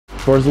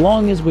For as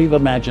long as we've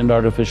imagined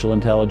artificial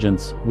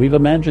intelligence, we've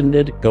imagined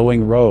it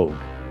going rogue.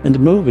 And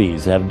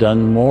movies have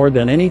done more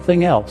than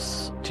anything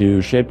else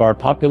to shape our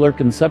popular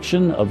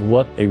conception of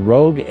what a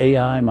rogue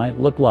AI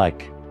might look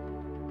like.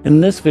 In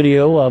this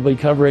video, I'll be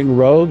covering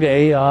rogue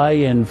AI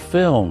in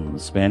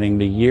films spanning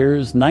the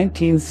years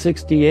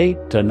 1968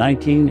 to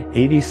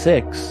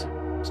 1986,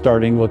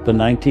 starting with the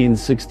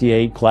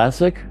 1968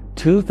 classic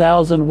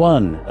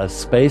 2001: A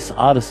Space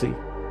Odyssey.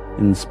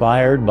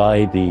 Inspired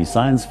by the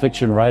science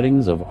fiction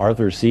writings of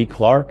Arthur C.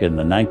 Clarke in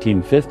the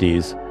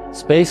 1950s,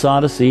 Space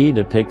Odyssey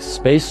depicts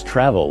space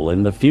travel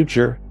in the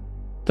future.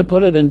 To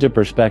put it into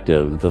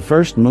perspective, the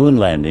first moon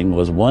landing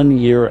was 1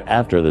 year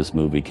after this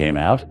movie came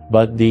out,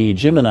 but the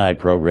Gemini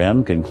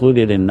program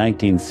concluded in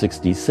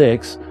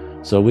 1966,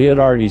 so we had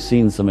already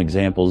seen some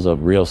examples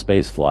of real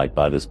spaceflight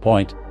by this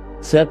point.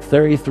 Set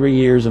 33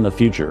 years in the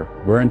future,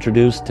 we're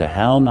introduced to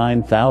HAL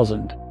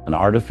 9000, an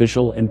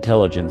artificial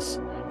intelligence.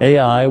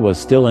 AI was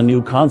still a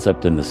new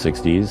concept in the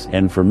 60s,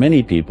 and for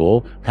many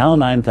people, HAL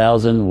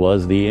 9000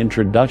 was the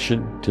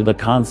introduction to the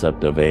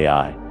concept of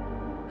AI.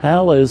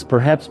 HAL is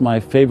perhaps my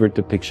favorite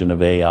depiction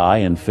of AI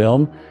in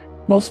film,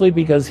 mostly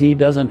because he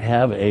doesn't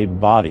have a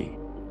body.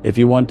 If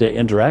you want to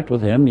interact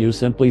with him, you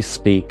simply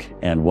speak,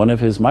 and one of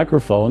his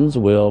microphones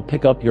will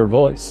pick up your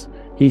voice.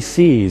 He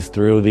sees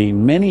through the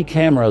many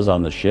cameras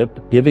on the ship,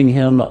 giving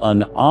him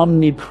an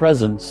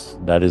omnipresence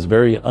that is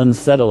very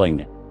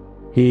unsettling.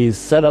 He's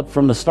set up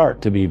from the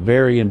start to be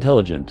very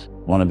intelligent.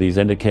 One of these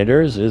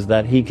indicators is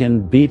that he can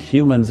beat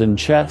humans in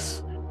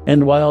chess.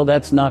 And while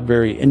that's not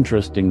very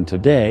interesting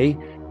today,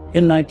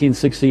 in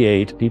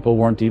 1968, people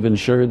weren't even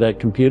sure that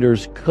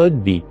computers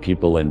could beat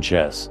people in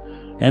chess.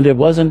 And it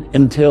wasn't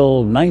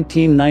until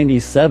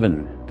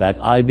 1997 that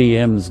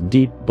IBM's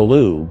Deep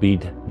Blue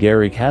beat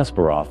Garry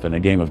Kasparov in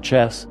a game of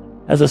chess.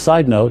 As a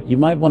side note, you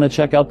might want to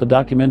check out the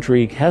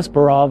documentary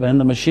Kasparov and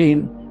the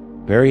Machine.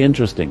 Very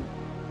interesting.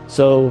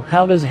 So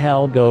how does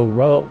HAL go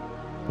rogue?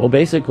 Well,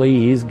 basically,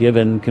 he's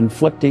given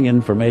conflicting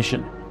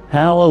information.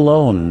 HAL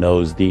alone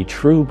knows the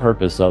true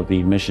purpose of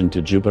the mission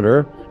to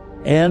Jupiter,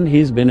 and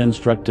he's been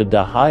instructed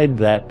to hide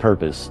that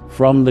purpose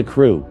from the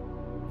crew.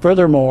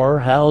 Furthermore,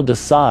 HAL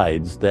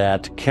decides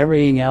that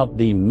carrying out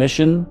the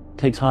mission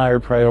takes higher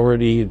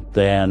priority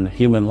than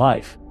human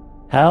life.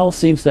 HAL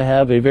seems to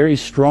have a very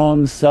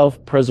strong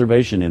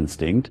self-preservation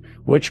instinct,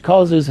 which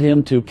causes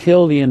him to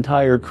kill the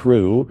entire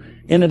crew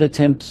in an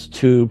attempt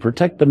to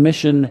protect the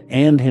mission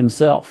and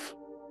himself.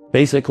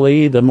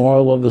 Basically, the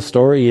moral of the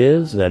story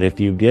is that if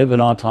you give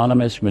an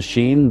autonomous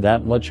machine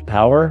that much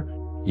power,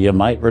 you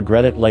might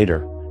regret it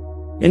later.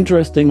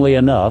 Interestingly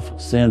enough,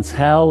 since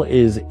HAL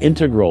is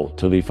integral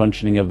to the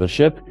functioning of the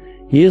ship,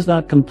 he is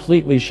not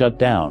completely shut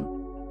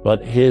down,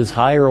 but his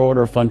higher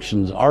order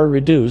functions are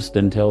reduced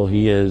until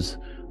he is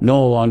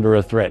no longer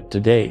a threat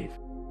to Dave.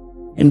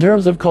 In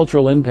terms of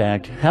cultural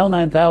impact, HAL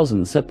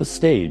 9000 set the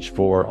stage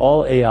for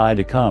all AI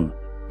to come.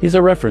 He's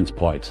a reference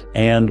point,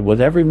 and with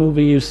every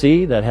movie you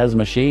see that has a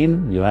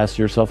machine, you ask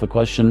yourself a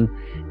question: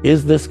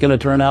 is this going to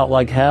turn out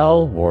like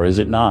HAL, or is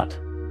it not?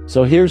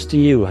 So here's to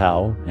you,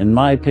 HAL, in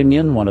my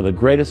opinion, one of the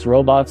greatest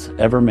robots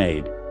ever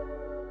made.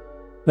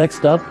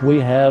 Next up,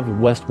 we have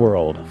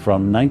Westworld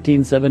from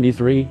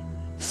 1973.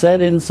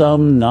 Set in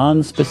some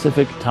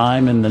non-specific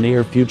time in the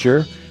near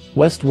future,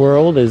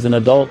 Westworld is an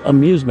adult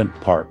amusement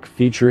park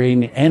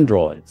featuring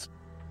androids.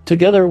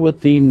 Together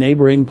with the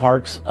neighboring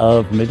parks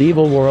of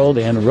Medieval World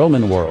and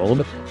Roman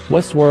World,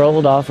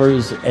 Westworld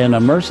offers an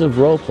immersive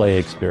role-play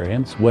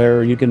experience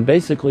where you can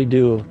basically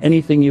do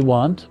anything you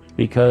want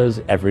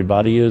because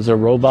everybody is a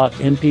robot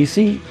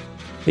NPC.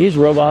 These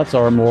robots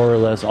are more or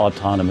less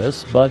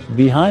autonomous, but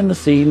behind the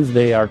scenes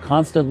they are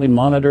constantly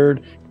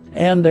monitored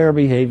and their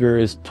behavior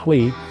is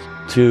tweaked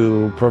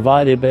to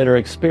provide a better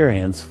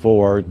experience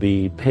for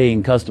the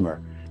paying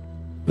customer.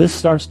 This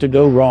starts to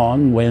go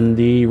wrong when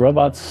the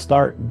robots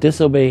start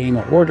disobeying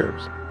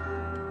orders.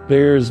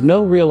 There's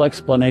no real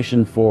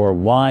explanation for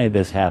why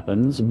this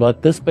happens,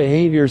 but this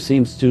behavior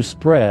seems to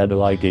spread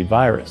like a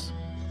virus.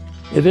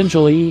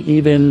 Eventually,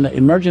 even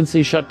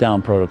emergency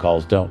shutdown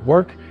protocols don't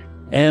work,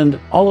 and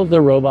all of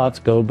the robots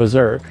go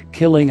berserk,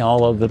 killing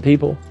all of the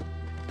people.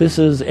 This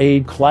is a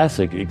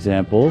classic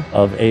example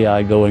of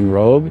AI going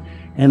rogue,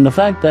 and the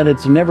fact that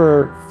it's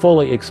never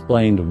fully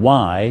explained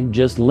why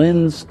just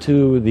lends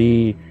to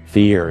the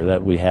fear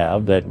that we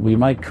have that we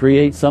might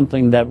create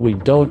something that we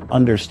don't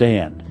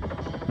understand.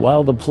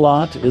 While the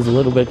plot is a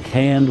little bit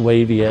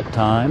hand-wavy at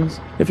times,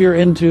 if you're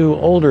into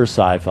older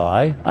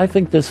sci-fi, I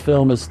think this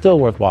film is still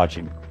worth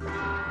watching.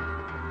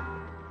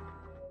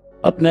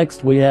 Up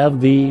next, we have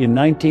the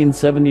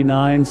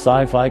 1979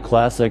 sci-fi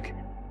classic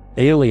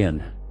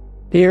Alien.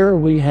 Here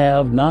we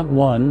have not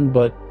one,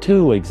 but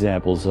two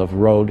examples of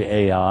rogue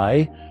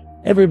AI.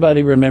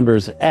 Everybody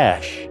remembers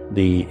Ash,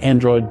 the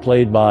android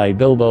played by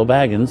Bilbo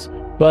Baggins,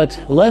 but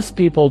less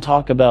people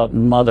talk about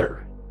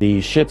Mother,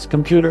 the ship's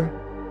computer.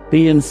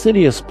 The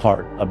insidious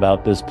part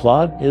about this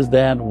plot is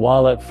that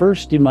while at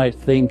first you might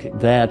think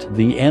that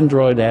the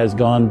android has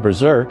gone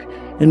berserk,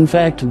 in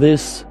fact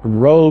this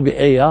rogue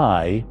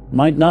AI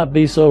might not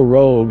be so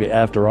rogue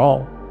after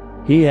all.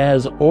 He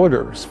has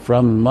orders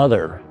from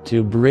Mother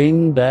to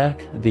bring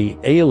back the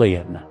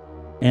alien,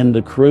 and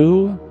the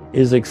crew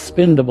is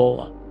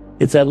expendable.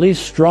 It's at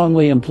least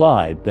strongly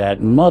implied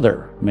that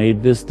Mother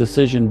made this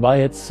decision by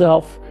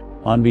itself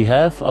on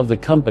behalf of the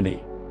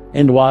company.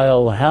 And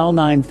while HAL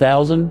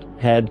 9000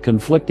 had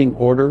conflicting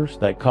orders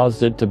that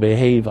caused it to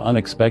behave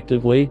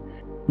unexpectedly,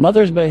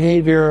 Mother's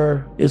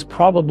behavior is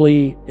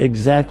probably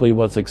exactly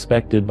what's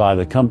expected by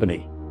the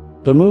company.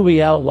 The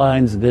movie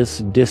outlines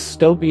this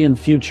dystopian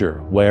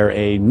future where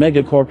a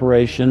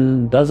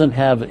megacorporation doesn't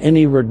have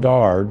any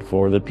regard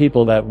for the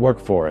people that work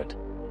for it,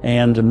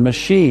 and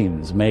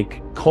machines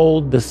make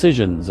cold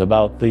decisions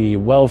about the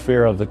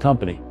welfare of the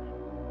company.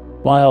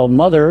 While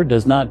Mother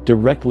does not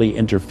directly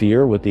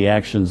interfere with the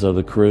actions of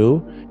the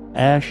crew,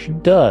 Ash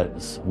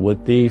does,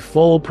 with the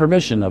full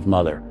permission of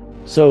Mother.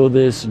 So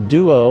this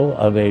duo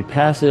of a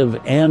passive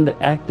and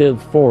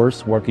active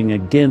force working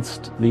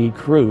against the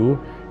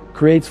crew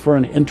creates for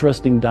an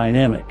interesting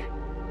dynamic.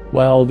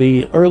 While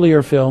the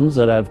earlier films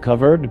that I've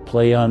covered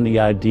play on the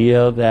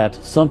idea that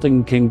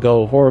something can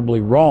go horribly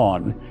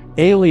wrong,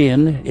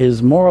 Alien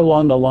is more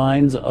along the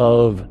lines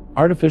of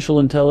artificial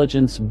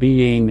intelligence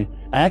being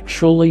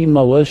actually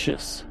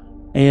malicious.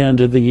 And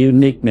the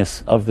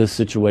uniqueness of this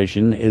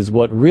situation is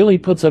what really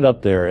puts it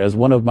up there as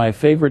one of my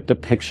favorite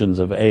depictions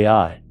of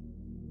AI.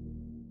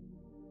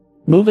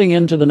 Moving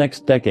into the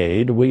next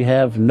decade, we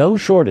have no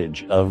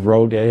shortage of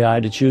rogue AI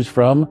to choose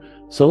from,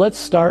 so let's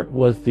start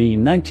with the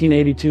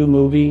 1982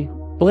 movie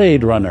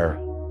Blade Runner.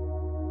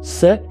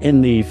 Set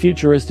in the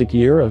futuristic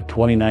year of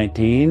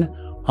 2019,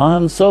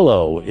 Han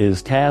Solo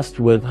is tasked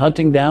with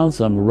hunting down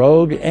some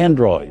rogue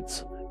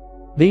androids.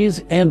 These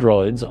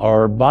androids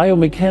are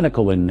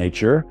biomechanical in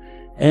nature,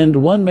 and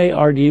one may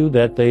argue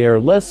that they are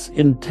less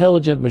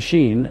intelligent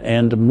machine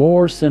and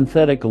more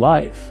synthetic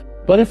life.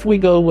 But if we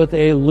go with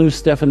a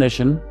loose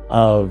definition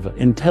of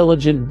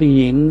intelligent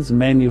beings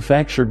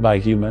manufactured by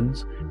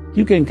humans,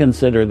 you can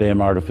consider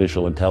them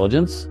artificial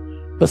intelligence.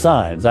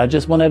 Besides, I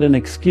just wanted an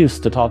excuse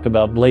to talk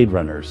about Blade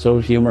Runner, so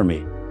humor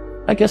me.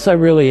 I guess I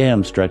really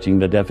am stretching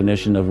the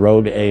definition of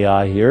rogue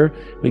AI here,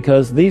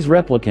 because these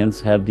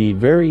replicants have the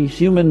very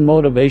human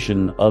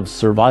motivation of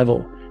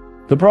survival.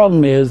 The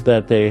problem is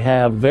that they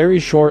have very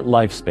short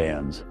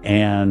lifespans,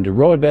 and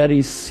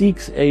Roadbaddy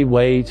seeks a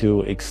way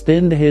to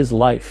extend his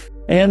life,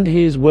 and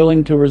he's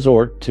willing to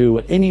resort to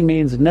any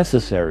means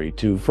necessary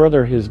to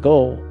further his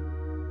goal.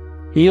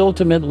 He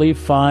ultimately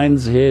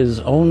finds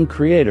his own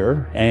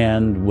creator,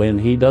 and when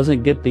he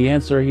doesn't get the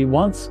answer he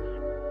wants,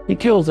 he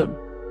kills him.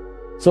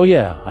 So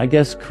yeah, I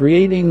guess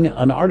creating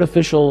an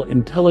artificial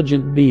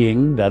intelligent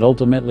being that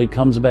ultimately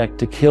comes back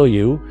to kill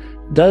you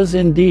does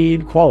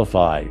indeed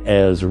qualify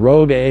as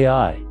rogue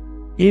AI,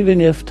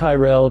 even if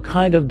Tyrell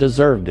kind of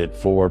deserved it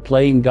for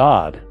playing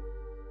God.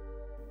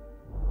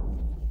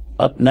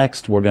 Up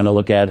next, we're going to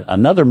look at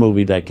another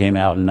movie that came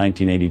out in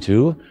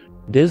 1982,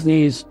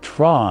 Disney's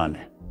Tron.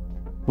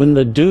 When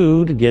the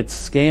dude gets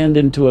scanned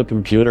into a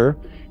computer,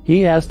 he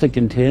has to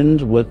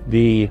contend with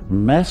the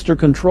Master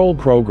Control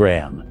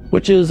Program,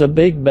 which is a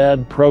big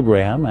bad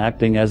program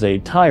acting as a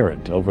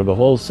tyrant over the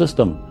whole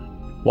system.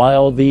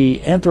 While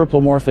the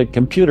anthropomorphic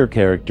computer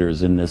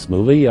characters in this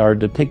movie are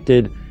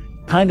depicted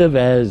kind of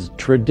as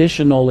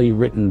traditionally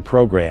written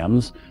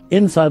programs,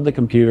 inside the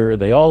computer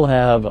they all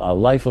have a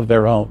life of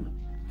their own.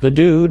 The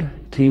dude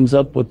teams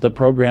up with the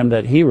program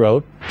that he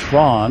wrote,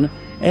 Tron,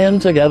 and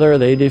together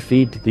they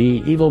defeat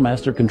the evil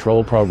Master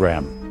Control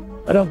Program.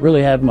 I don't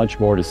really have much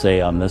more to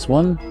say on this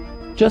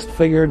one, just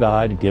figured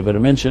I'd give it a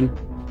mention.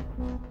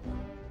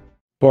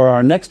 For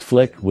our next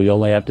flick, we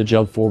only have to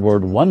jump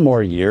forward one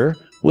more year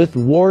with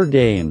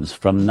Wargames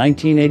from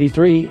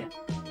 1983.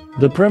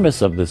 The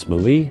premise of this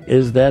movie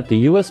is that the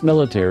US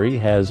military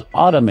has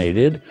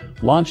automated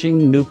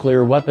launching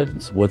nuclear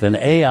weapons with an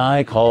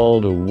AI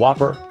called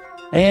Whopper.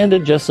 And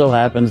it just so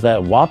happens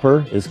that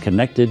Whopper is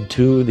connected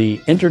to the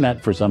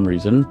internet for some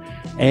reason,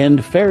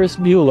 and Ferris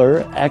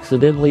Bueller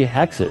accidentally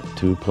hacks it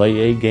to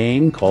play a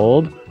game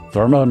called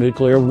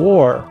Thermonuclear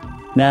War.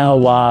 Now,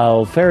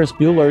 while Ferris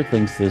Bueller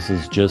thinks this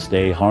is just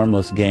a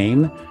harmless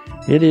game,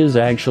 it is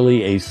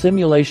actually a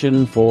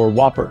simulation for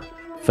Whopper.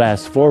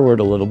 Fast forward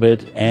a little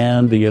bit,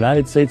 and the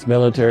United States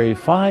military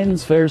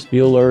finds Ferris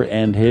Bueller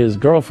and his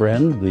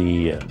girlfriend,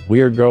 the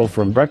weird girl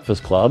from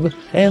Breakfast Club,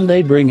 and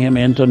they bring him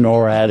into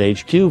NORAD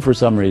HQ for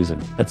some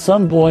reason. At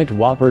some point,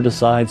 Whopper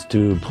decides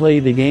to play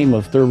the game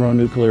of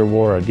thermonuclear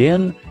war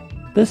again,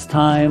 this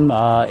time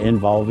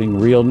involving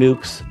real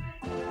nukes.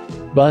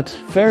 But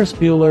Ferris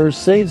Bueller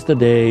saves the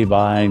day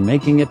by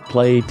making it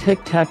play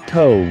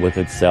tic-tac-toe with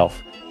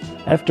itself.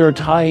 After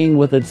tying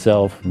with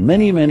itself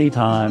many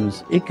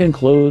times, it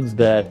concludes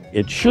that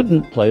it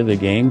shouldn't play the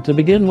game to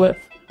begin with.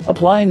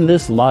 Applying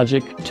this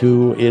logic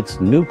to its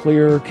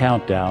nuclear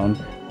countdown,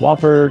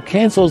 Whopper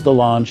cancels the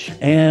launch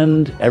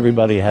and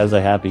everybody has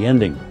a happy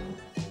ending.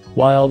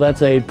 While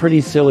that's a pretty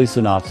silly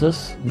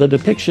synopsis, the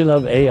depiction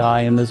of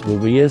AI in this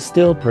movie is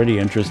still pretty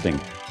interesting.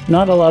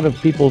 Not a lot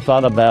of people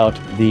thought about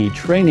the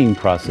training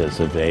process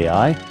of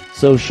AI,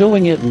 so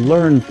showing it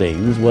learn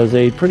things was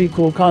a pretty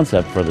cool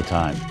concept for the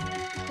time.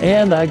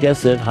 And I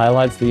guess it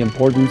highlights the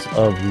importance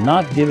of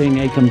not giving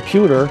a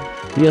computer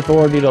the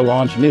authority to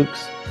launch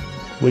nukes,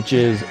 which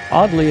is,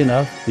 oddly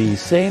enough, the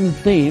same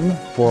theme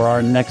for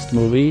our next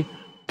movie,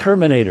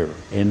 Terminator,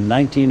 in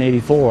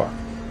 1984.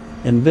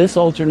 In this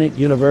alternate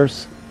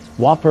universe,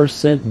 Whopper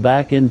sent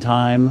back in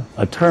time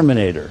a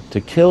Terminator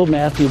to kill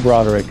Matthew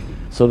Broderick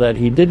so that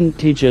he didn't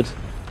teach it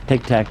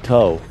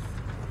tic-tac-toe.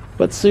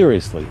 But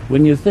seriously,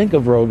 when you think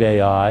of rogue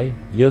AI,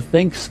 you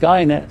think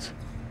Skynet.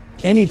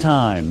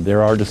 Anytime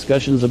there are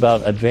discussions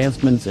about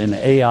advancements in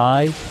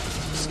AI,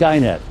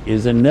 Skynet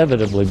is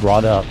inevitably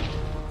brought up.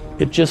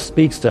 It just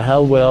speaks to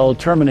how well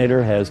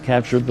Terminator has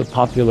captured the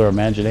popular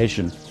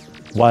imagination.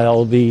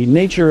 While the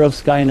nature of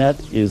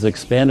Skynet is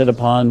expanded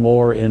upon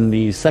more in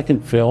the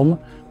second film,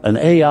 an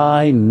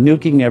AI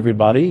nuking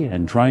everybody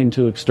and trying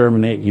to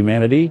exterminate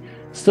humanity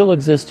still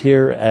exists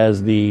here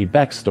as the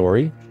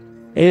backstory,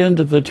 and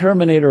the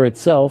Terminator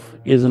itself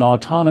is an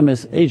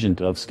autonomous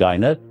agent of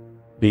Skynet.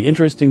 The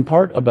interesting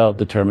part about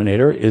the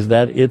Terminator is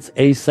that it's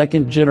a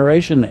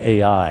second-generation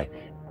AI.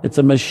 It's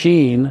a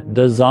machine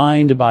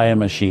designed by a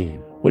machine,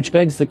 which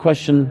begs the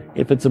question,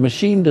 if it's a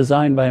machine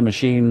designed by a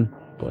machine,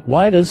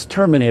 why does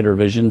Terminator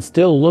vision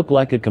still look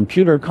like a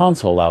computer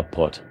console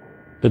output?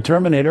 The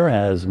Terminator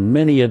has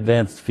many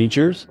advanced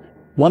features,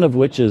 one of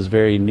which is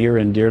very near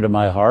and dear to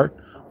my heart,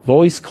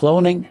 voice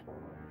cloning.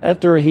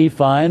 After he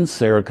finds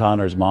Sarah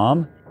Connor's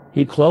mom,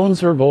 he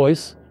clones her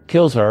voice,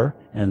 kills her,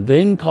 and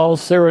then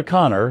calls Sarah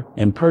Connor,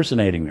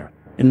 impersonating her.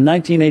 In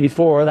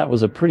 1984, that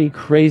was a pretty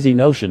crazy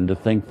notion to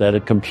think that a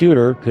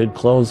computer could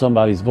clone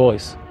somebody's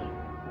voice.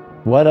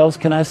 What else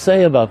can I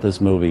say about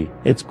this movie?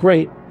 It's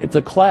great, it's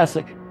a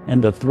classic,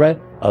 and the threat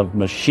of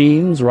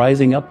machines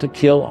rising up to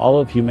kill all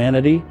of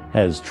humanity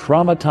has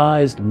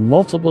traumatized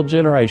multiple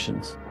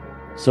generations.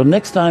 So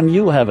next time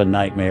you have a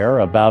nightmare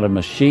about a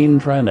machine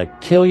trying to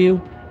kill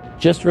you,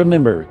 just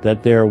remember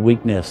that their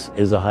weakness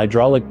is a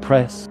hydraulic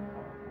press.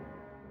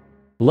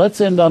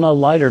 Let's end on a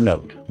lighter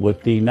note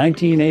with the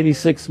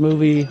 1986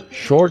 movie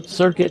Short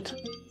Circuit.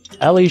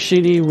 Ali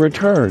Sheedy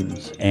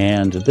returns,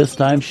 and this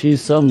time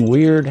she's some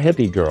weird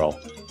hippie girl.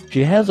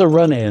 She has a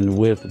run-in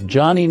with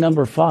Johnny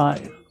Number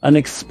 5, an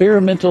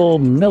experimental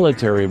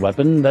military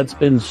weapon that's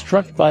been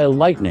struck by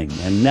lightning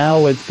and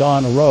now it's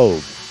gone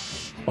rogue.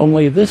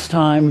 Only this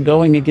time,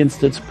 going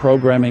against its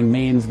programming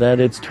means that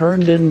it's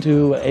turned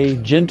into a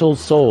gentle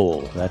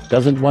soul that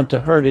doesn't want to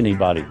hurt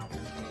anybody.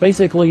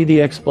 Basically,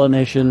 the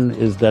explanation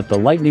is that the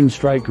lightning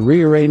strike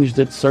rearranged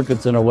its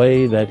circuits in a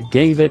way that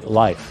gave it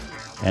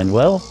life. And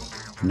well,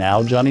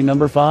 now Johnny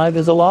Number 5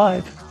 is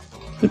alive.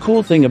 The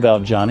cool thing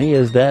about Johnny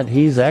is that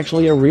he's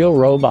actually a real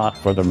robot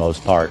for the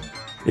most part.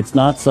 It's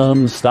not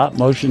some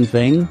stop-motion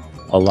thing.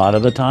 A lot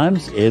of the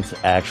times, it's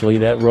actually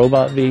that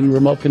robot being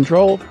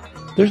remote-controlled.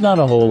 There's not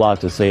a whole lot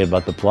to say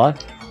about the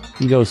plot.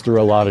 He goes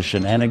through a lot of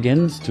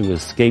shenanigans to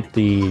escape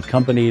the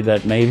company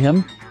that made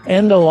him,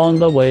 and along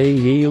the way,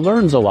 he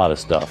learns a lot of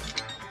stuff.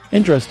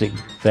 Interesting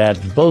that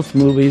both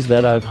movies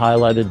that I've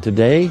highlighted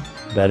today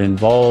that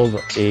involve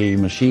a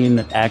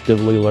machine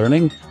actively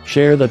learning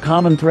share the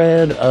common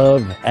thread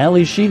of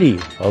Ali Sheedy,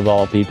 of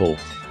all people.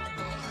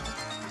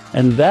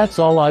 And that's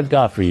all I've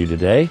got for you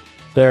today.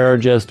 There are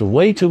just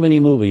way too many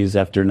movies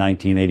after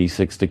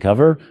 1986 to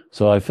cover,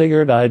 so I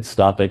figured I'd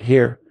stop it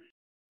here.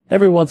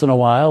 Every once in a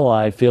while,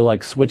 I feel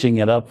like switching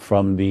it up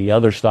from the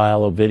other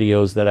style of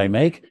videos that I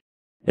make.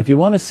 If you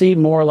want to see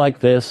more like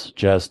this,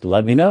 just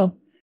let me know.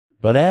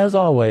 But as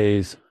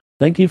always,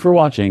 thank you for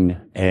watching,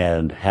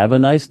 and have a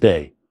nice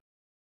day.